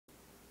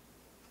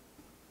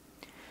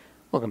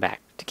Welcome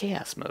back to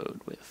Chaos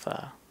Mode with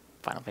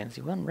Final Fantasy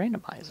I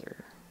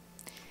Randomizer.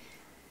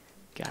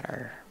 Got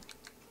our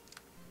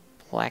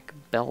black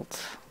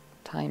belt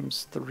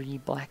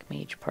 ×3 black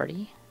mage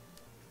party.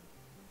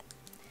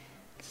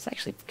 It's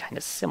actually kind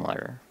of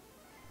similar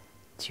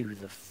to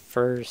the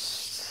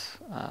first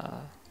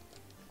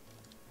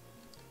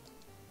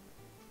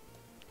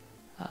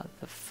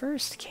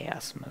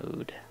Chaos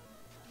Mode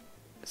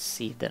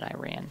seed that I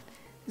ran.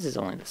 This is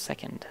only the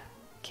second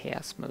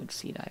Chaos Mode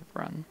seed I've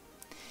run.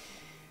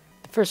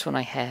 The first one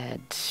I had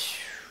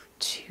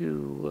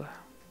two...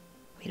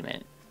 Wait a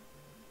minute.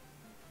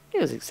 It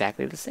was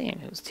exactly the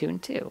same. It was 2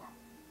 and 2.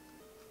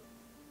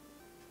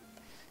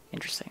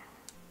 Interesting.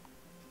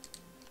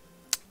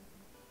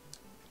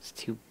 It's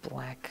 2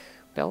 black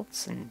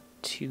belts and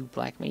 2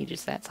 black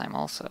mages that time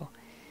also.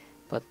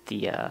 But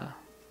the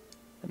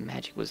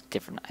magic was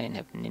different. I didn't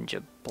have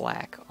ninja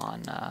black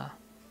on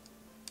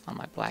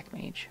my black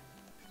mage.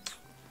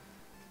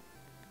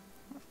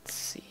 Let's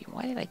see.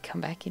 Why did I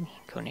come back in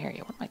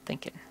Conaria? What am I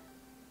thinking?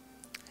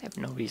 I have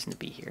no reason to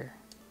be here.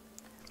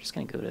 I'm just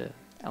gonna go to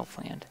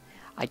Elfland.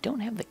 I don't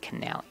have the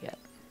canal yet.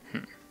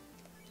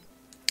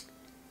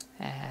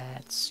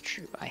 That's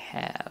true. I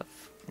have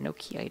no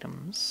key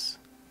items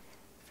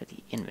for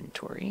the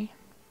inventory.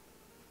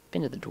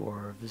 Been to the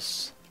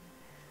dwarves.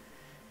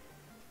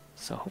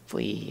 So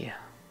hopefully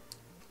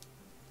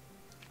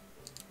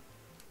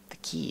the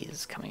key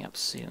is coming up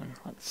soon.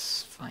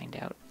 Let's find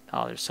out.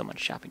 Oh, there's so much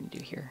shopping to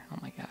do here. Oh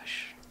my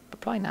gosh. But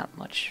probably not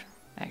much,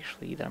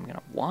 actually, that I'm going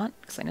to want,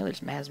 because I know there's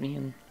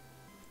Masmian.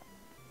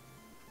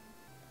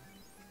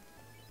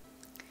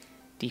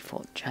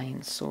 Default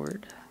giant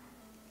sword.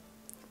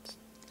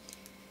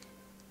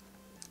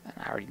 And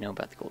I already know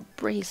about the gold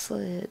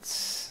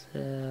bracelets.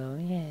 So,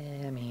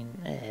 yeah, I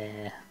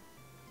mean,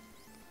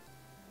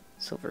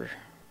 Silver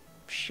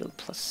shield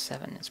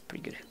 +7 is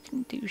pretty good. Who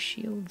can do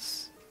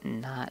shields?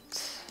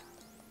 Not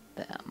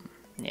them.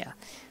 Yeah,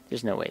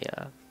 there's no way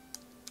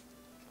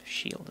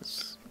shield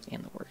is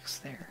in the works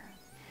there.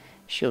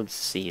 Shield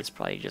C is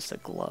probably just a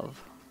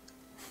glove.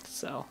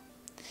 So,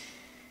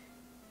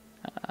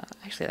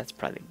 actually that's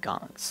probably the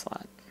gauntlet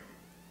slot.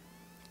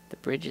 The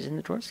bridge is in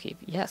the Dwarf's Cave.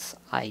 Yes,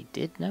 I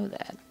did know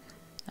that.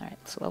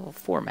 Alright, so level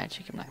 4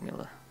 magic, I'm not going to be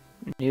able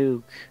to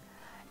nuke,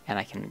 and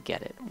I can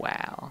get it.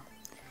 Wow.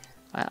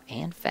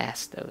 And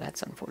fast, though,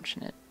 that's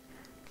unfortunate.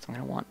 So I'm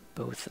going to want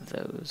both of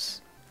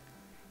those.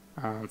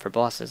 For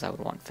bosses, I would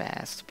want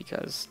fast,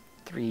 because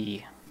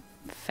 3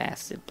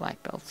 fasted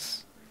black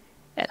belts,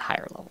 at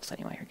higher levels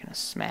anyway, are going to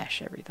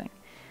smash everything.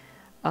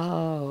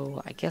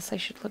 Oh, I guess I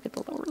should look at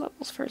the lower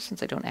levels first,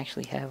 since I don't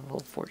actually have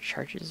level 4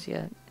 charges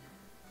yet.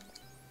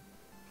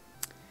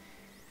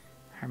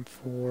 Harm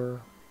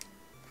 4.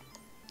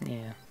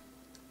 Yeah.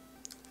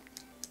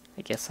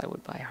 I guess I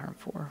would buy Harm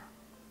 4.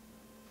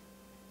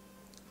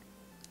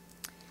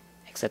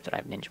 Except that I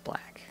have Ninja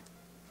Black.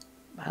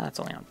 That's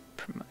only on...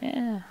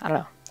 I don't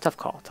know. Tough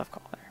call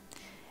there.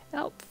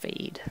 Oh,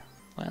 Fade.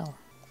 Well,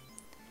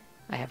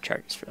 I have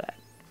charges for that,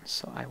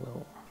 so I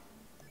will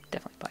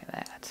definitely buy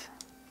that.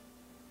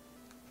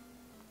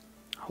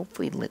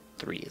 Hopefully Lit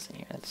 3 is in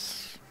here.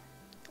 That's...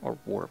 Or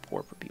Warp.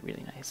 Warp would be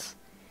really nice.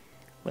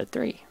 Lit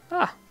 3.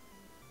 Ah!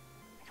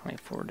 I can only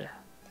afford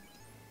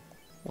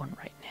one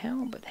right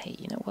now, but hey,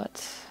 you know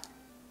what?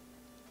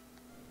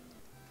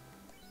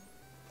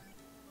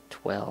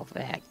 12.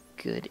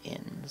 Good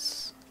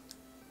ends.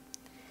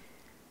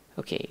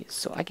 Okay,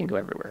 so I can go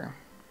everywhere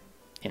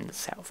in the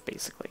south,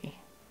 basically.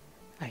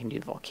 I can do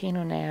the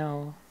volcano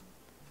now.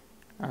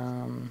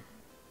 I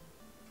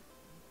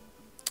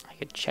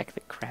could check the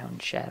crown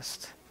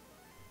chest.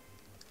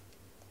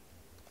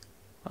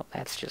 Well,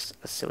 that's just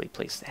a silly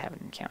place to have an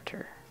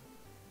encounter.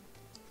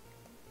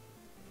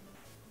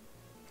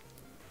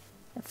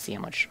 Let's see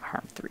how much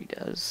Harm 3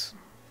 does.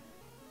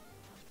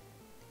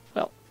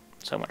 Well,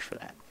 so much for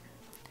that.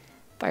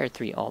 Fire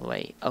 3 all the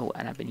way. Oh,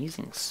 and I've been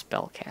using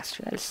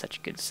Spellcaster. That is such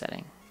a good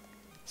setting.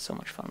 So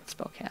much fun with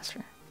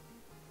Spellcaster.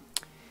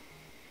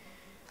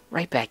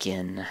 Right back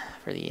in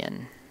for the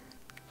inn.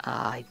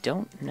 I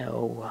don't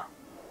know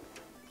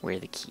where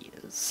the key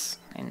is.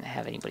 I didn't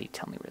have anybody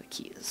tell me where the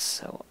key is,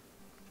 so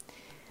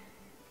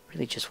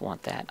really just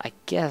want that. I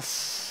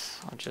guess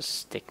I'll just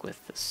stick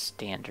with the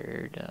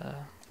standard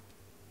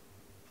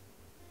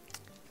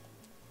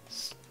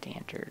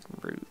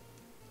route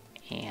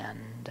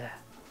and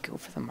go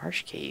for the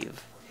Marsh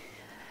Cave.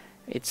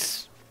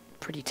 It's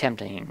pretty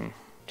tempting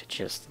to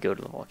just go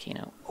to the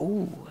volcano.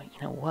 Oh,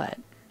 you know what?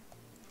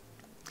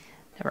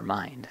 Never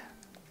mind.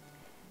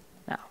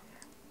 Now,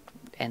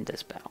 end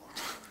this battle.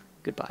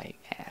 Goodbye,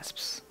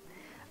 Asps.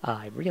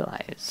 I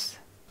realized,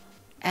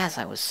 as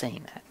I was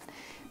saying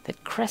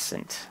that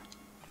Crescent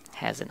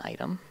has an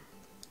item,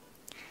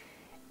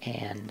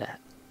 and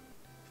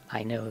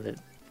I know that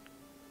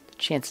the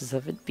chances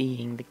of it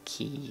being the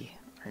key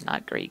are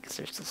not great, because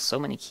there's still so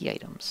many key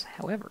items.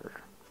 However,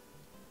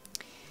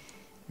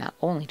 not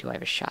only do I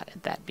have a shot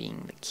at that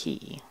being the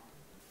key,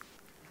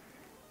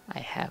 I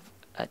have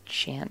a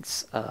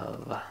chance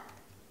of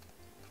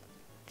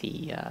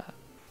the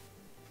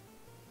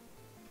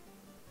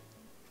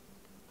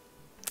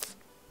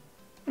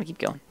gonna keep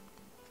going.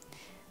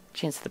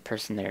 Chance of the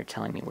person there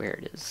telling me where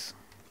it is.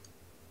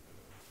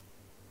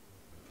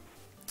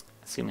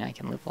 Assuming I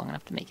can live long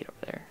enough to make it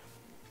over there.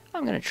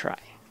 I'm gonna try.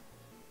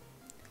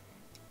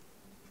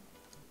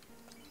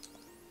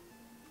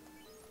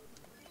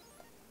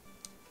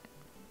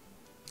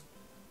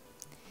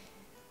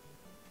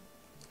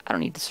 I don't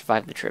need to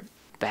survive the trip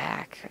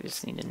back. I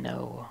just need to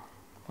know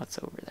what's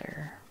over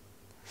there.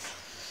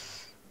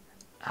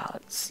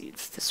 Let's see,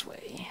 it's this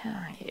way.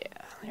 Yeah,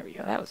 there we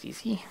go. That was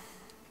easy.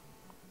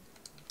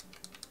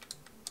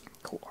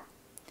 Cool.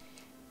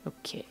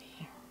 Okay.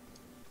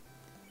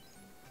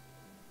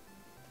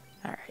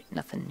 Alright,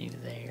 nothing new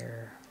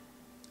there.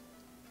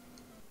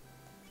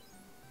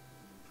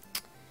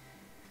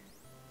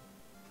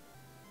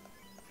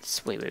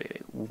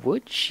 Wait.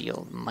 Wood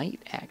shield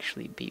might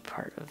actually be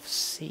part of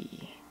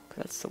C.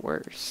 That's the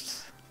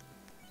worst.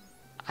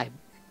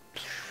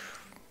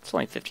 It's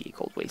only 58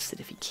 gold wasted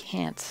if he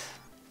can't.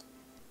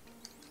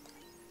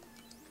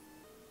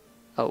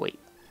 Oh, wait.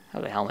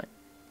 Oh, the helmet.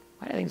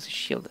 Why do I think it's a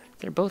shield?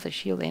 They're both a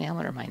shield and a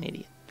helmet, or am I an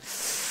idiot?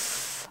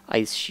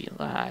 Ice shield.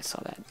 Ah, I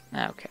saw that.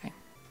 Okay.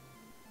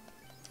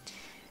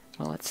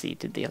 Well, let's see.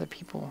 Did the other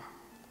people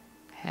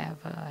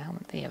have a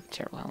helmet? They have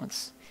terrible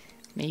helmets.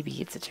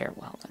 Maybe it's a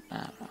terrible helmet. I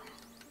don't know.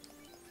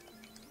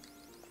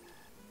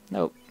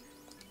 Nope.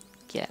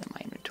 Get out of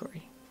my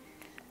inventory.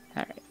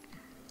 Alright.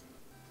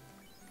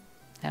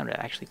 Now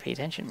to actually pay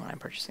attention when I'm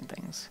purchasing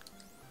things.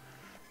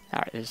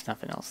 Alright, there's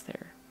nothing else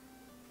there.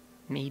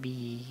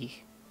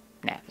 Maybe...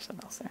 Nah, there's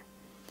nothing else there.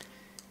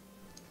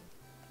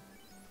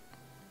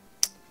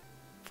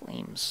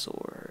 Flame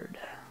sword.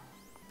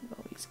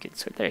 All these good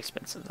swords. They're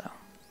expensive, though.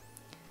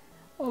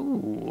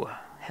 Oh,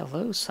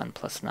 hello, Sun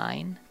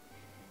 +9.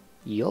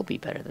 You'll be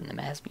better than the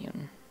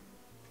Masmune.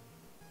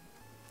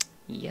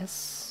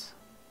 Yes.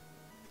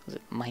 Was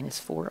it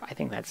 -4? I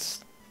think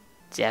that's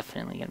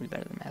definitely going to be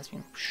better than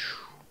Masmune.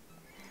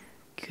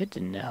 Good to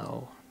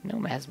know. No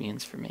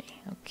Masmunes for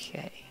me.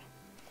 Okay.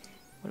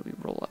 What do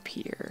we roll up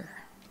here?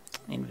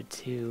 Inva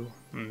 2.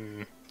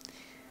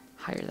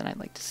 Higher than I'd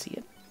like to see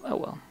it. Oh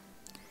well.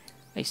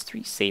 Ice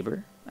 3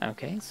 Saber.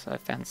 Okay, so I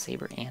found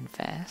Saber and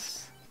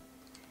Fast.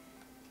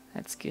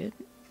 That's good.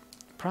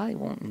 Probably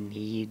won't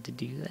need to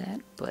do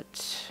that,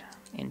 but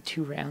in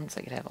 2 rounds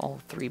I could have all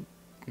 3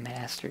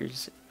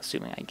 masters,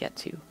 assuming I get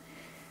to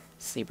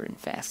Saber and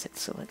Fast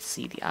hits. So let's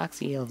see, the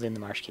Oxy Elves in the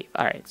Marsh Cave.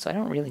 Alright, so I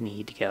don't really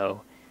need to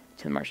go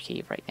to the Marsh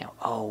Cave right now.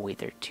 Oh wait,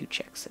 there are 2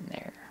 checks in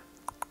there.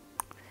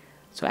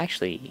 So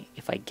actually,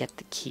 if I get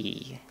the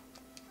key...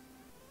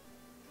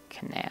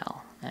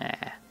 Canal.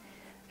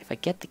 If I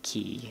get the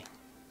key,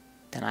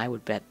 then I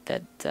would bet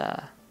that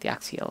the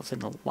Oxy Elves in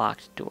the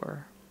locked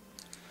door.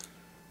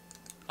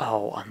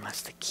 Oh,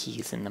 unless the key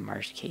is in the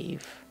Marsh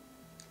Cave.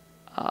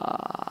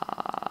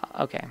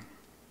 Okay.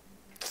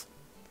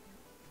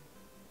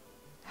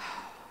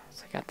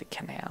 So I got the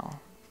canal.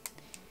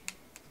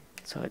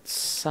 So at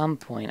some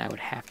point I would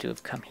have to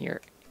have come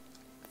here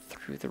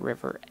through the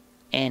river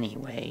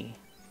anyway.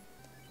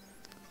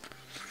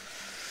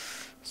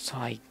 So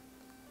I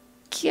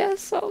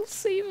guess I'll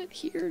save it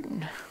here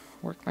and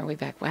work my way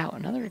back. Wow,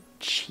 another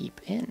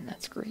cheap inn.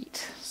 That's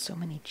great. So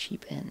many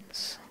cheap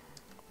inns.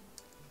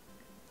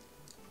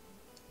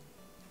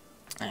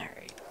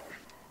 Alright.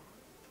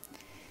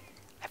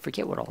 I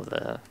forget what all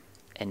the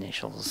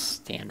initials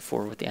stand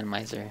for with the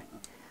Randomizer.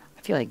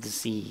 I feel like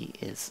Z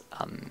is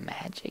a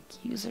magic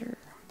user,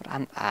 but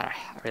I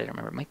really don't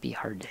remember. It might be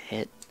hard to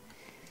hit.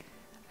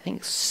 I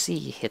think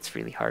C hits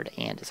really hard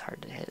and is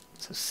hard to hit.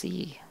 So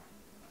C,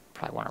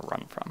 probably want to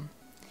run from.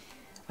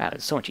 Wow,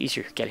 it's so much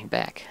easier getting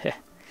back.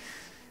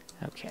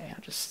 Okay,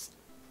 I'll just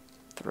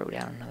throw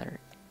down another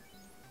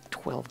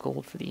 12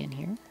 gold for the inn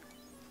here.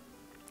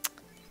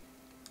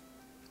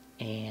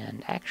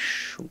 And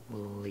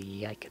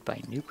actually, I could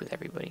buy Nuke with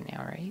everybody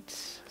now, right?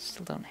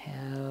 Still don't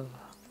have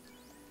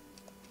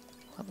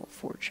level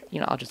 4. You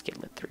know, I'll just get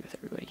lit through with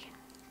everybody.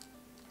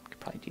 Could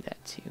probably do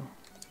that too.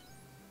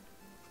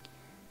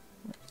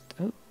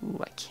 Oh,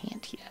 I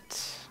can't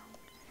yet.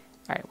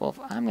 Alright, well, if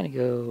I'm going to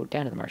go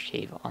down to the Marsh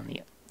Cave on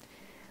the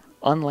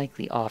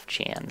unlikely off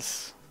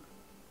chance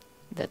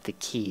that the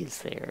key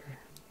is there.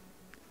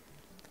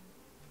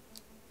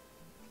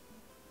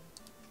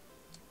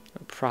 It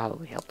would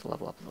probably help to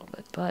level up a little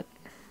bit, but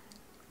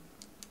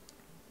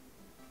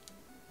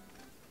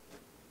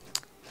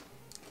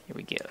here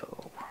we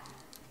go.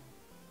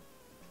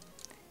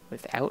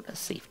 Without a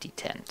safety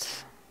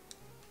tent.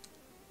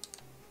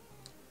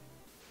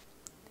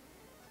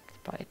 It's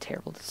probably a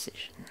terrible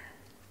decision.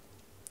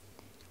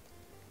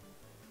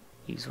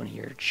 Use one of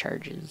your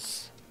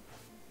charges.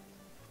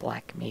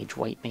 Black mage,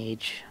 white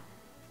mage.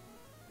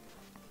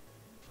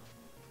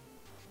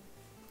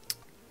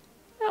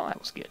 Oh, that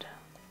was good.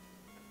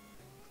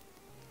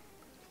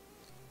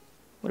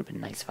 Would have been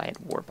nice if I had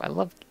warp. I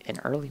love an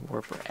early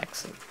warp or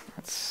exit.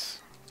 That's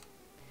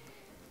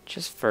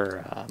just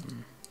for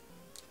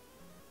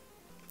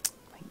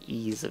like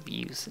ease of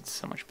use. It's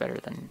so much better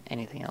than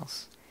anything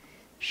else.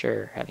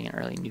 Sure, having an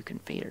early nuke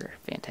and fader,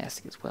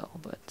 fantastic as well,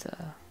 but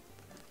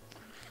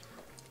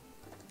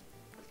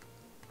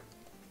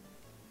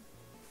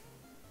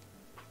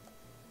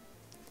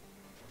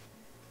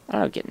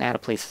don't know, getting out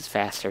of places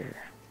faster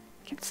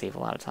can save a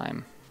lot of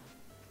time.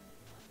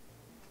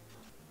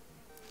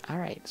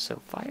 Alright,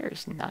 so fire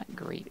is not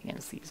great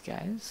against these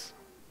guys.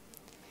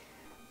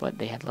 But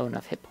they had low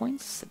enough hit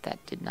points that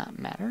that did not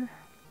matter.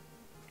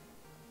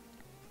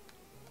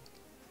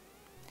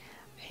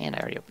 And I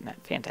already opened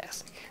that.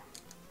 Fantastic.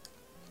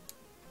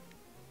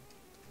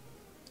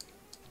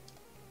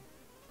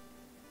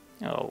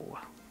 Oh.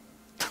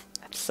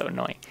 That's so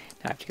annoying.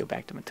 Now I have to go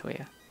back to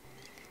Matoya.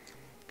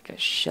 Because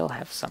she'll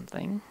have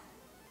something.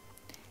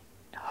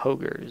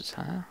 Hogers,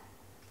 huh?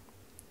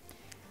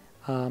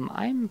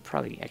 I'm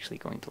probably actually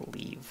going to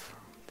leave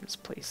this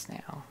place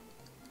now.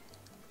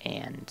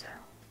 And...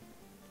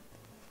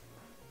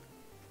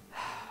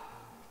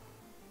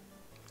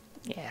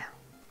 yeah,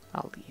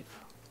 I'll leave.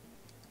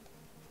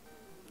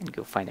 And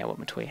go find out what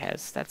Matoya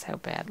has. That's how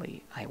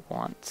badly I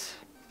want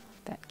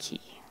that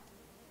key.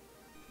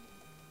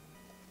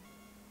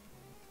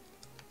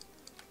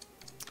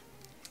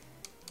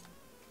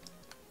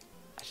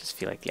 I just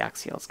feel like the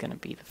Oxyel is going to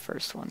be the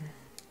first one.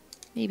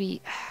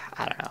 Maybe,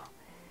 I don't know.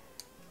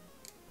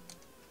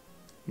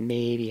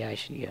 Maybe I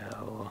should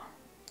go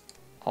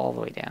all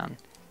the way down.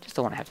 Just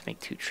don't want to have to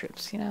make 2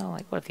 trips, you know?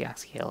 Like, what if the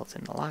Oxyel is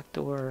in the locked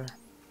door,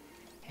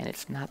 and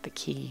it's not the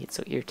key? It's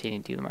so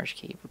irritating to do the Marsh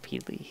Cave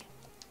repeatedly.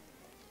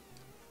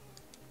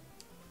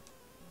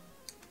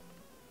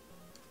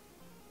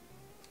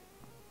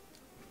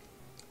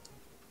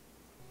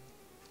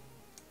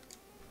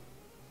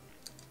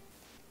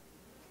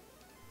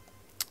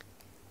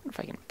 I wonder if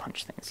I can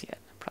punch things yet.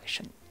 I probably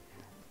shouldn't.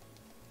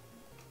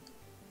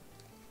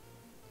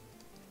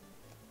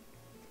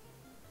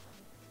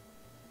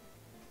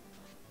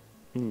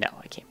 No,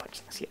 I can't punch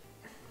things yet.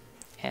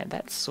 And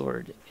that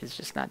sword is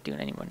just not doing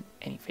anyone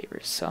any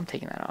favors, so I'm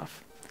taking that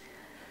off.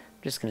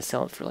 I'm just going to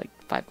sell it for like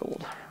 5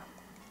 gold.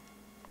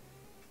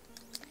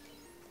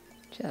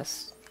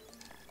 Just,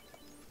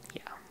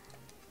 yeah.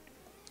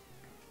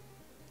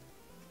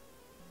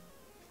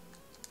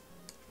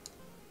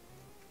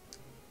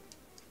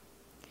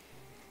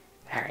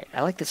 Alright,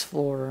 I like this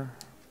floor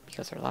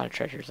because there are a lot of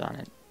treasures on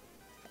it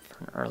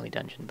for an early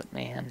dungeon, but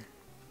man,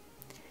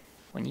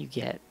 when you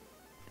get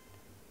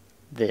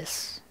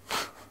this.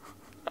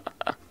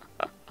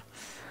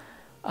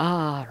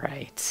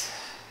 Alright.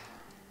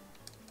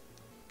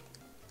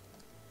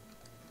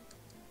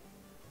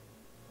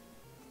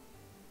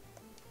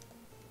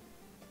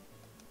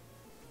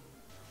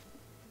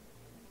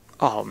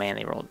 Oh man,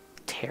 they rolled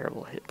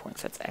terrible hit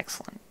points. That's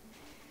excellent.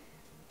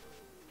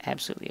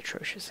 Absolutely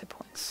atrocious hit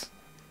points.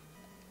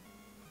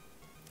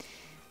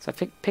 So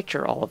I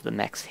picture all of the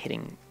mechs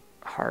hitting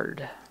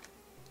hard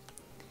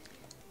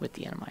with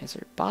the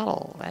Randomizer.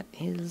 Bottle, that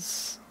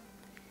is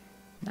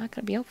not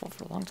going to be helpful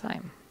for a long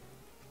time.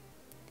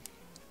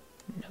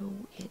 No,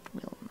 it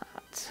will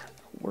not.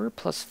 We're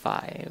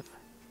 +5,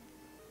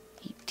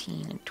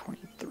 18 and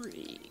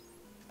 23.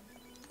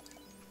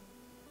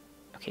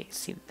 Okay,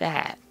 see,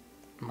 that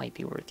might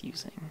be worth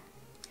using.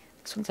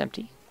 This one's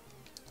empty.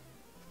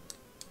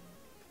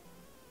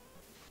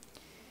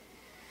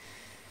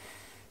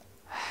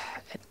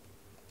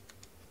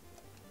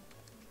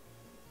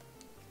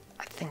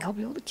 I think I'll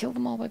be able to kill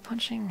them all by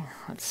punching.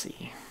 Let's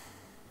see.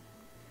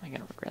 Am I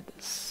going to regret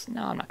this?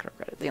 No, I'm not going to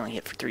regret it. They only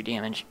hit for 3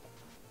 damage.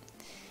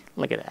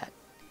 Look at that.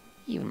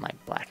 Even my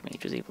black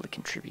mage was able to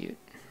contribute.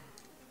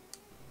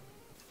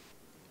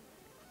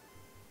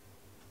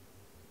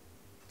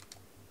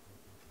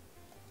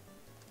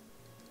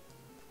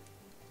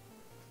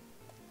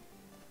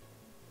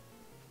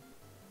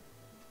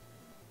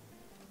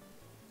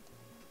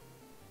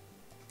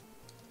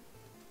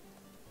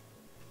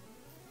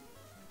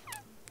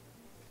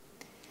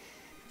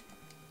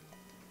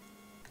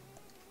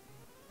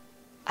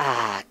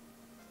 Ah,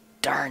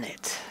 darn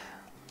it.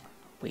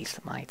 Waste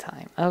of my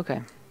time. Okay.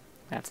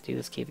 I have to do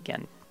this cave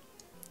again.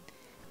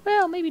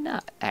 Well, maybe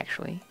not,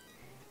 actually.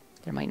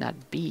 There might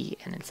not be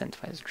an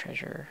incentivized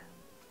treasure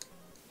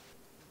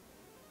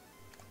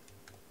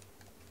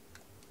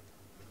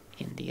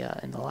in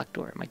the locked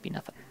door. It might be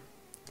nothing.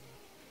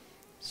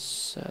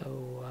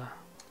 So,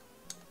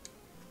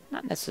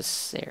 not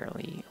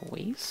necessarily a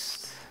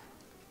waste.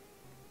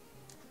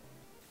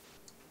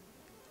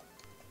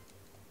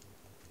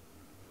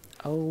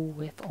 Oh,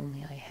 if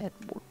only I had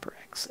warper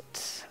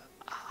exit.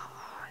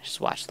 Just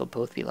watch, they'll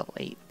both be level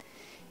 8.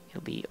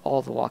 It'll be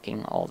all the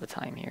walking all the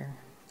time here.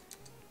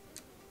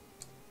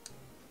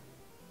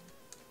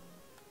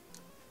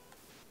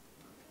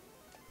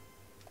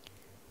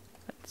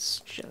 Let's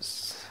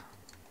just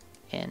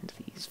end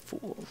these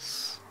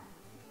fools.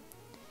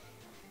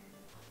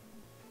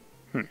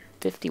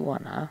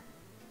 51, huh?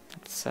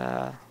 That's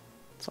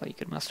all you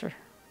could muster.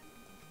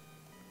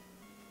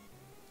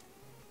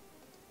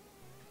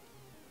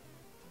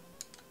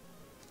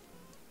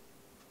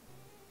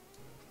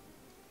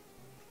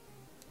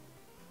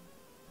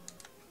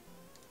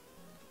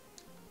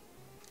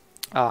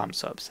 Oh, I'm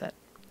so upset.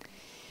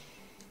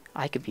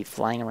 I could be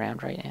flying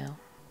around right now.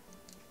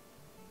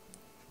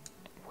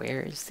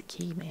 Where is the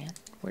key, man?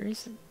 Where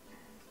is it?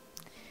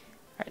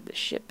 Alright, the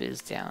ship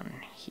is down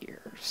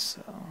here,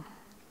 so...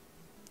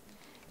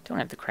 Don't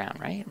have the crown,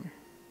 right?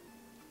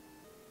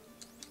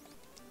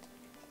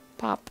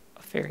 Pop,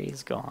 a fairy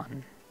is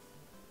gone.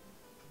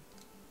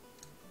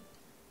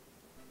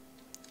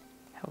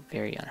 How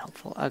very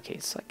unhelpful. Okay,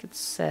 so I could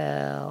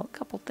sell a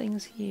couple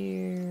things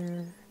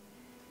here.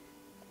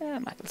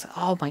 I'm not gonna sell.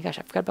 Oh my gosh,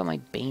 I forgot about my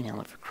Bane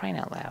helmet, for crying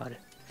out loud.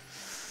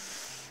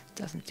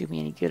 Doesn't do me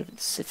any good if it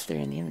sits there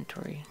in the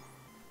inventory.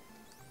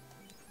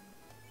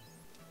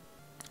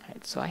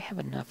 Alright, so I have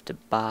enough to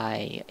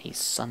buy a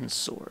sun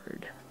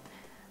sword.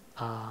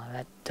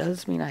 That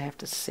does mean I have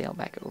to sail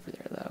back over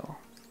there, though.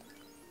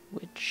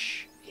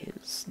 Which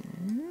is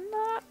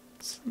not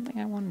something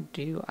I want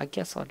to do. I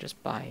guess I'll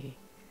just buy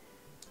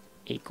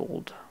a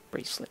gold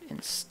bracelet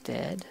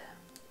instead.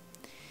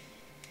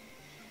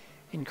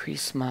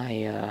 Increase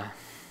my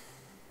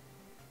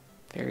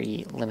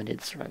very limited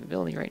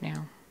survivability right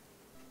now.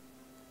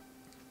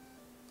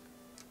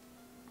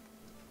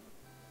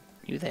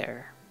 You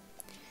there.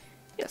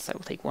 Yes, I will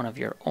take one of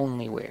your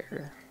only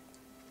wear.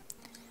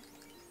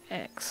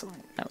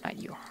 Excellent. No, not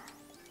you.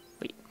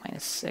 Wait,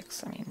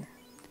 -6. I mean,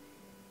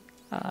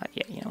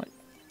 yeah, you know what?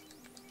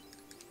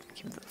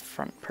 Give the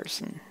front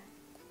person.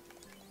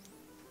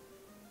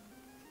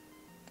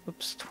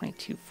 Oops,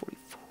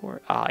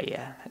 2244. Ah,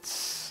 yeah,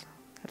 that's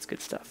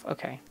good stuff.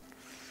 Okay.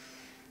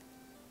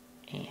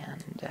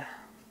 And do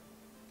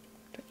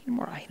I need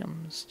more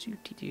items?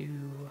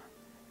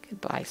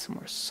 Could buy some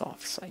more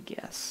softs, I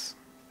guess.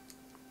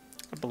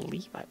 I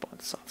believe I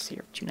bought softs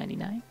here for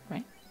 $2.99,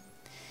 right?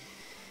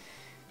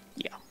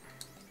 Yeah.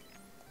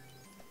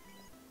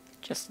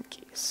 Just in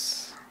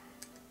case.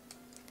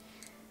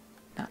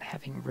 Not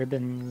having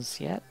ribbons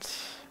yet,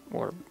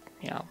 or,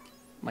 you know,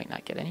 might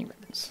not get any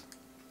ribbons.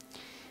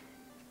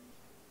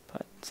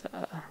 But,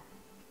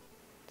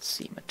 let's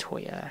see,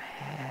 Matoya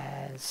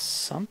has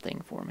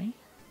something for me.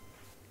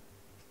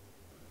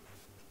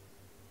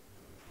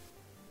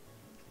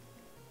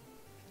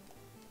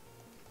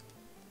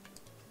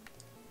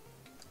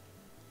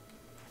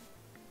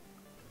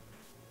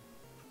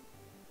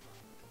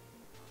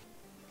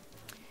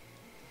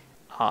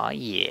 Aw,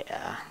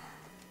 yeah.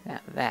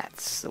 Now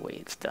that's the way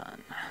it's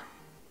done.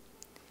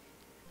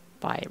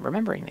 By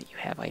remembering that you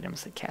have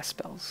items that cast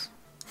spells.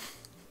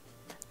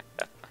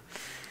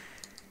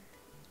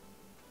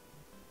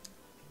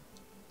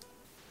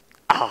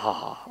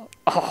 Oh,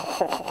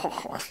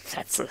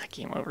 that's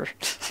game over.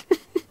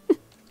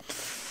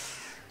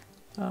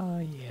 Oh,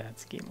 yeah,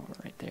 it's game over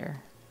right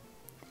there.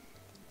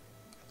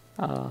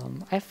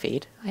 I have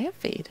Fade.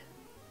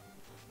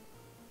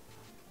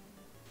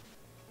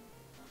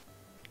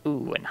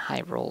 Ooh, and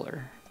High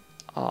Roller.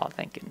 Oh,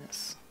 thank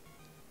goodness.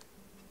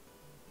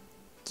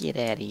 Get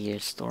out of here,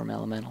 Storm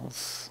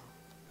Elementals.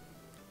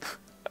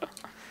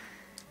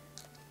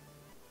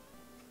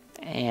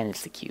 And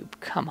it's the cube.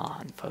 Come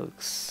on,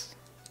 folks.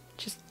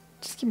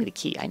 Just give me the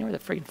key. I know where the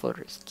friggin'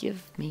 floater is.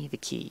 Give me the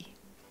key.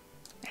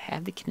 I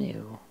have the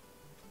canoe.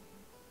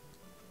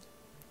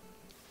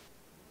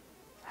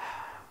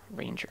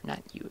 Ranger,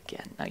 not you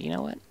again. Now, you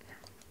know what?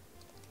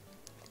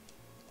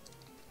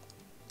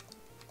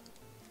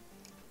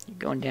 You're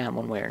going down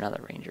one way or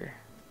another, Ranger.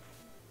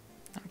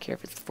 I don't care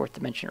if it's the 4th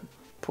dimension or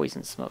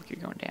poison smoke,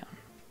 you're going down.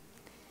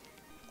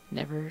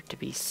 Never to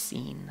be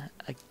seen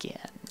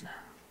again.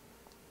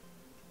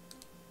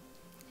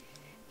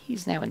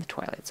 He's now in the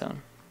Twilight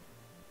Zone.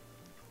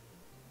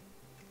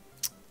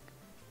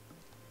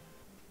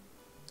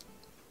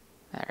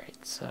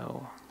 Alright,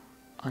 so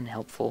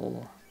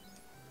unhelpful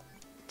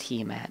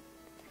Tiamat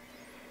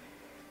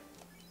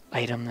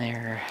item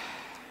there.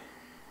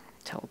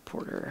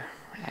 Teleporter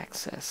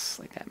access,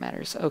 like that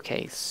matters.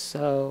 Okay,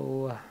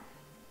 so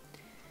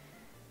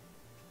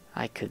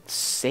I could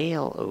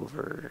sail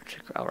over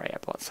to... Alright, I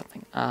bought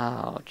something.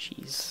 Oh,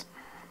 jeez.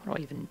 What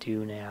do I even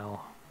do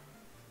now?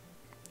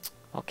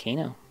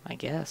 Volcano, I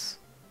guess.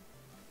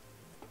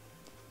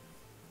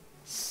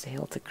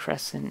 Sail to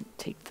Crescent,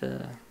 take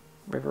the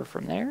river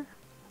from there?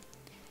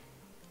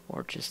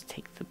 Or just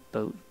take the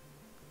boat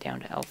down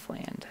to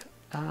Elfland.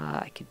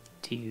 I could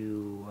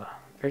do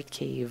Earth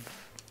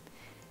Cave.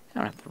 I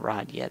don't have the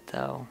rod yet,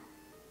 though.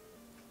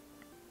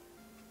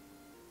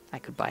 I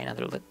could buy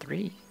another Lit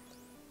 3.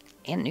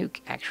 And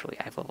Nuke, actually.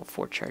 I have level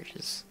 4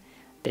 charges.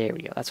 There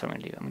we go. That's what I'm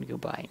going to do. I'm going to go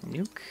buy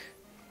Nuke.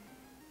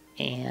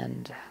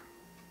 And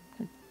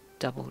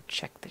double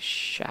check the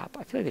shop.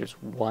 I feel like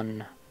there's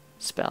one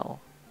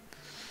spell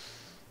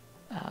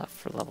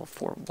for level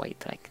 4 white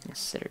that I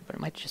considered, but it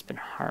might have just been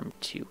Harm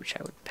 2, which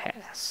I would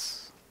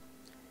pass.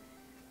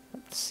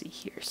 Let's see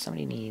here.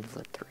 Somebody needs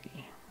Lit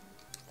 3.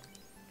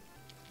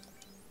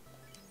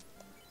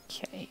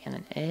 Okay, and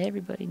then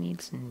everybody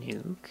needs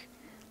Nuke.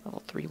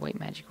 Level 3 white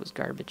magic was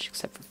garbage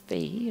except for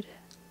Fade,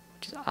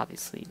 which is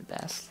obviously the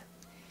best.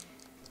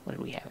 What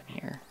did we have in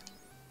here?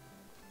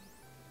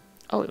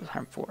 Oh, it was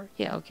Harm 4.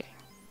 Yeah, okay.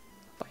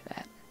 I'll buy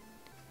that.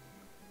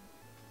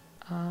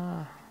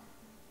 Nah.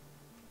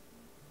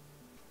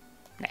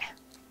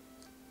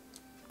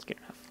 It's good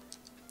enough.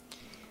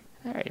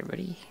 Alright,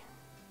 everybody.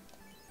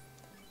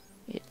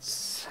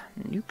 It's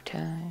Nuke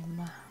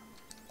time.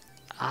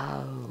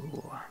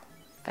 Oh,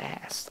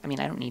 fast. I mean,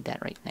 I don't need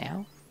that right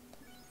now,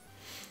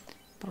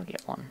 but I'll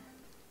get one.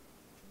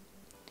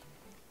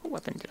 What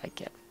weapon did I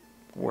get?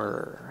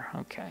 Whir.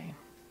 Okay.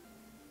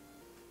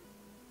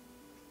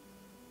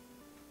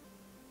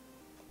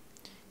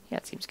 Yeah,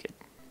 it seems good.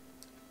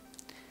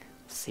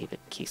 Save it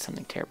in case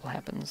something terrible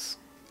happens.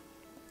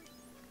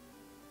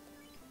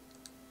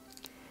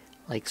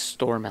 Like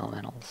storm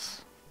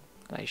elementals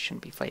that I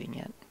shouldn't be fighting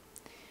yet.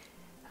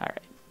 Alright.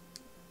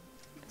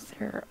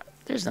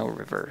 There's no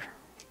river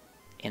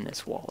in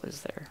this wall,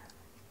 is there? I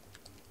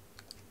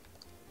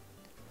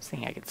was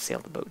thinking I could sail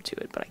the boat to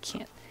it, but I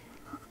can't.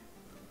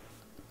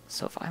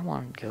 So if I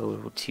want to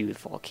go to the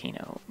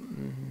volcano,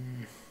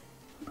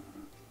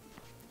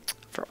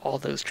 for all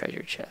those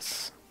treasure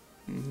chests,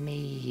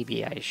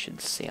 maybe I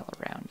should sail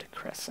around to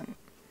Crescent.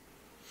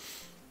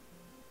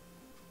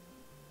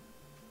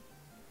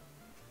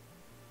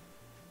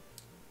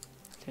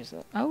 There's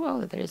a... Oh, well,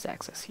 there is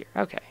access here.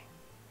 Okay.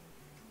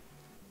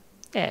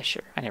 Yeah,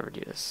 sure. I never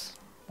do this.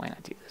 Why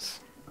not do this?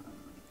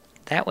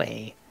 That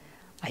way,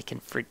 I can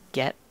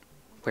forget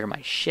where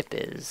my ship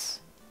is,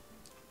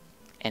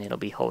 and it'll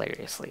be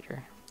hilarious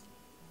later.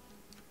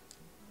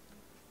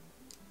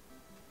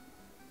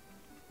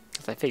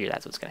 Because I figure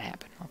that's what's going to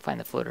happen. I'll find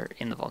the floater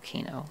in the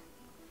volcano.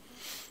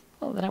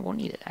 Well, then I won't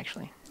need it,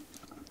 actually.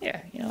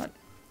 Yeah, you know what?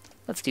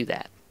 Let's do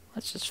that.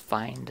 Let's just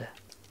find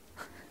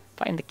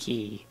the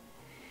key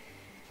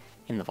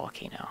in the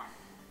volcano.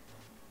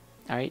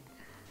 Alright?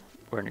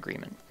 We're in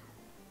agreement.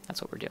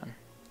 That's what we're doing.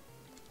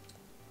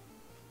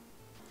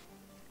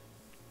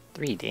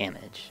 3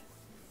 damage.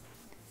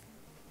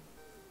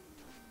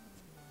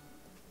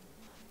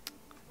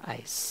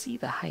 I see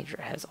the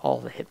Hydra has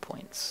all the hit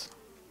points.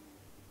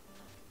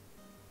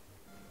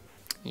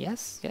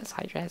 Yes, yes,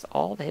 Hydra has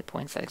all the hit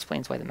points. That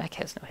explains why the mech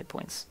has no hit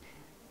points.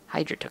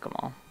 Hydra took them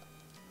all.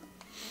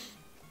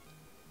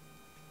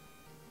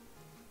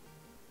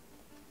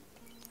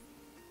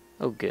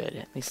 Oh good,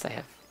 at least I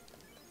have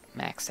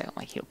maxed out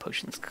my heal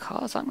potions,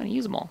 cause I'm going to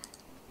use them all.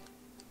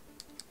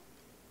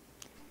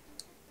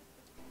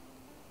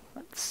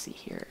 Let's see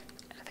here.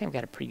 I think I've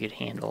got a pretty good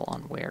handle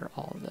on where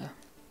all the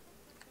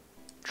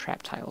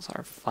trap tiles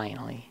are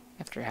finally,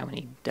 after how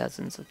many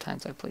dozens of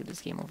times I've played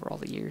this game over all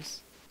the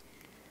years.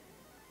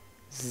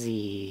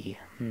 Z.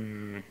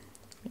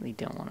 Really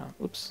don't want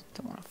to, oops,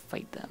 don't want to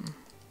fight them.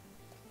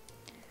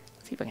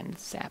 Let's see if I can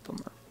zap them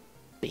or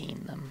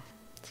bane them.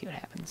 See what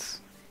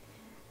happens.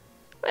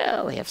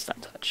 Well, they have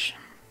stun touch.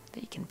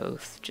 They can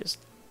both just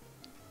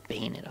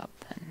bane it up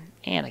then.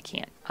 And I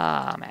can't.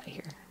 Ah, I'm out of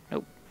here.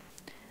 Nope.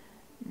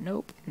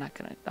 Nope, not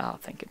gonna, oh,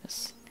 thank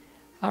goodness.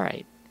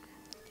 Alright.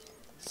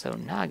 So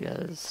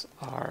Nagas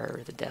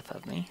are the death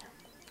of me.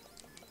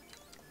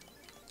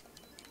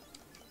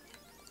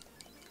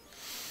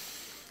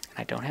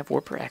 I don't have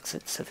warp or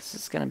exit, so this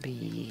is going to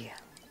be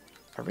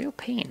a real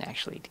pain,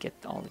 actually, to get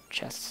all the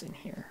chests in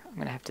here. I'm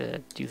going to have to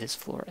do this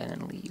floor and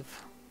then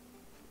leave.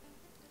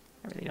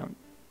 I really don't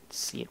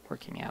see it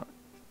working out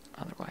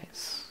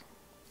otherwise.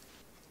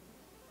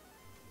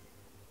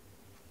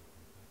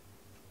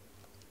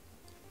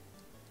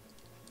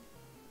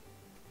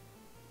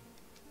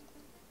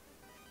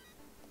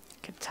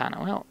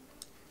 Katana, well,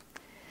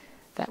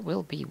 that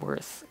will be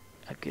worth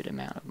a good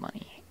amount of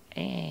money.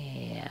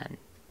 And...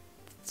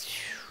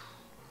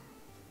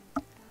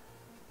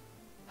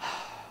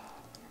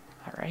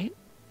 Alright,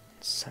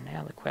 so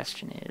now the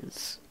question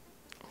is,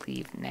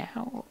 leave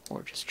now,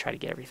 or just try to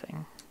get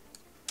everything?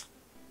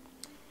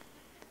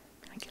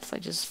 I guess I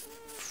just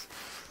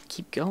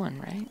keep going,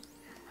 right?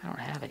 I don't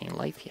have any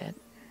life yet.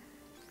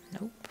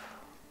 Nope.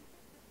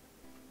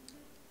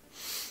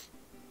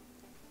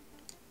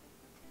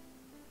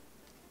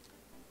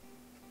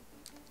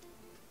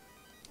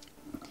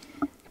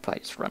 Could probably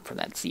just run from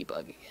that sea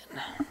bug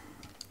again.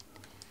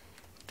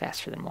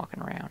 Faster than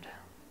walking around.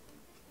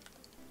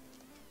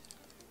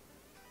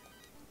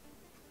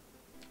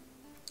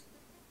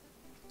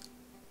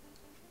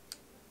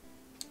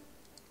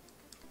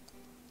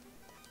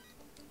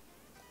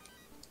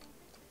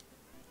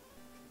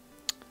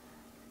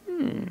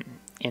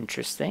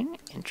 Interesting,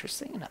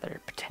 interesting. Another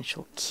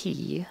potential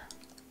key.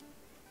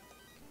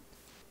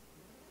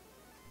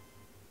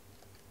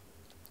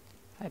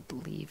 I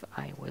believe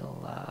I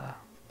will,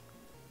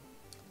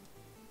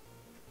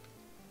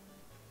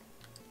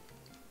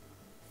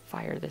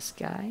 fire this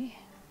guy.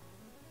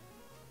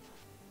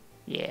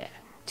 Yeah,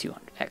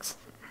 200.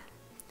 Excellent.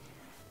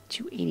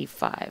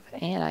 285,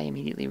 and I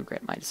immediately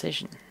regret my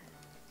decision.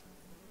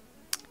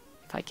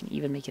 If I can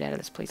even make it out of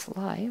this place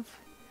alive,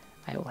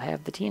 I will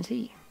have the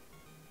TNT.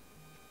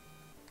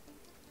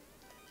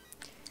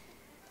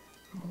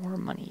 More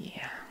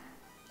money.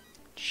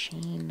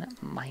 Chain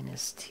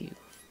 -2.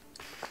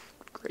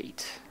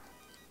 Great.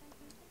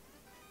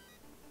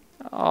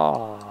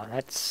 Oh,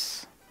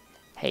 that's...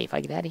 Hey, if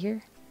I get out of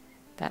here,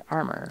 that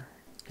armor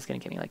is going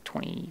to get me like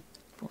 20...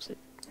 What was it?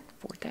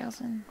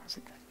 4,000? Was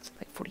it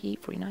like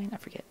 48, 49? I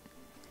forget.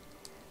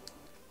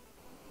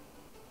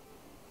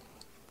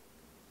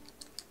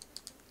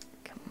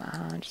 Come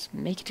on, just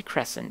make it to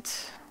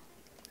Crescent.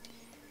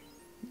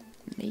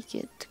 Make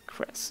it to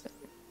Crescent.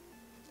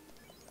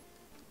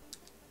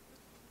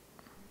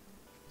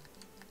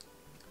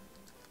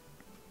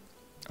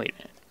 Wait a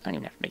minute. I don't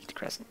even have to make it to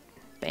Crescent.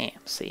 Bam,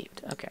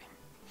 saved. Okay.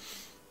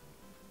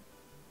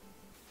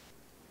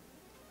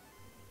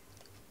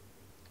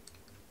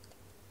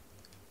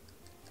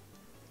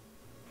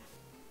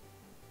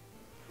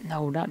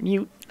 No, not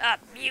mute. Not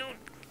mute.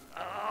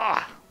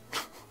 Ugh.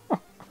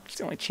 It's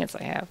the only chance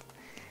I have.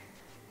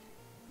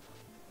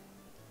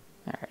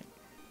 Alright.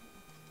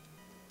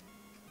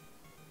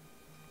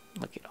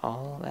 Look at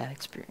all that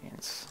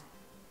experience.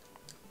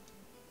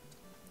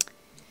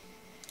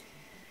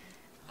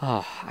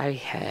 Oh, I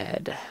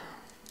had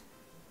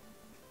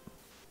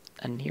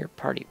a near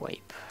party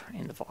wipe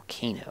in the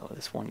volcano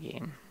this one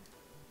game.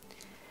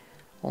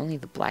 Only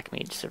the black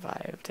mage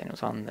survived, and it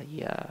was on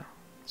the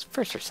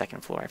first or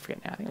second floor, I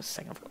forget now, I think it was the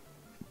second floor.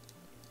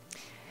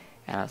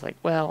 And I was like,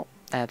 well,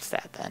 that's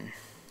that then.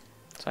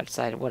 So I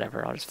decided,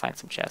 whatever, I'll just find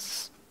some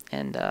chests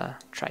and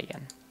try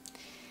again.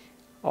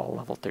 All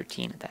level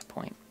 13 at that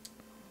point.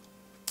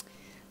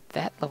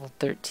 That level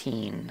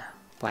 13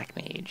 black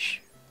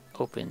mage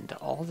opened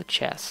all the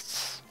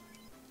chests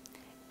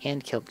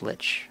and killed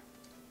Lich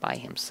by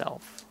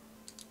himself.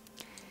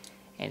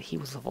 And he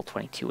was level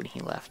 22 when he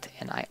left,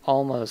 and I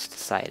almost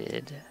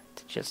decided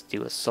to just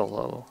do a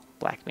solo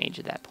black mage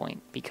at that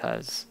point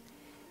because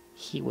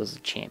he was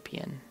a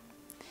champion.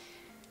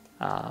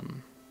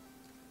 I'm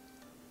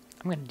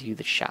going to do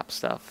the shop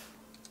stuff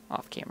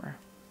off camera.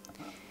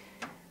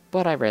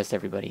 But I rezzed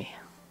everybody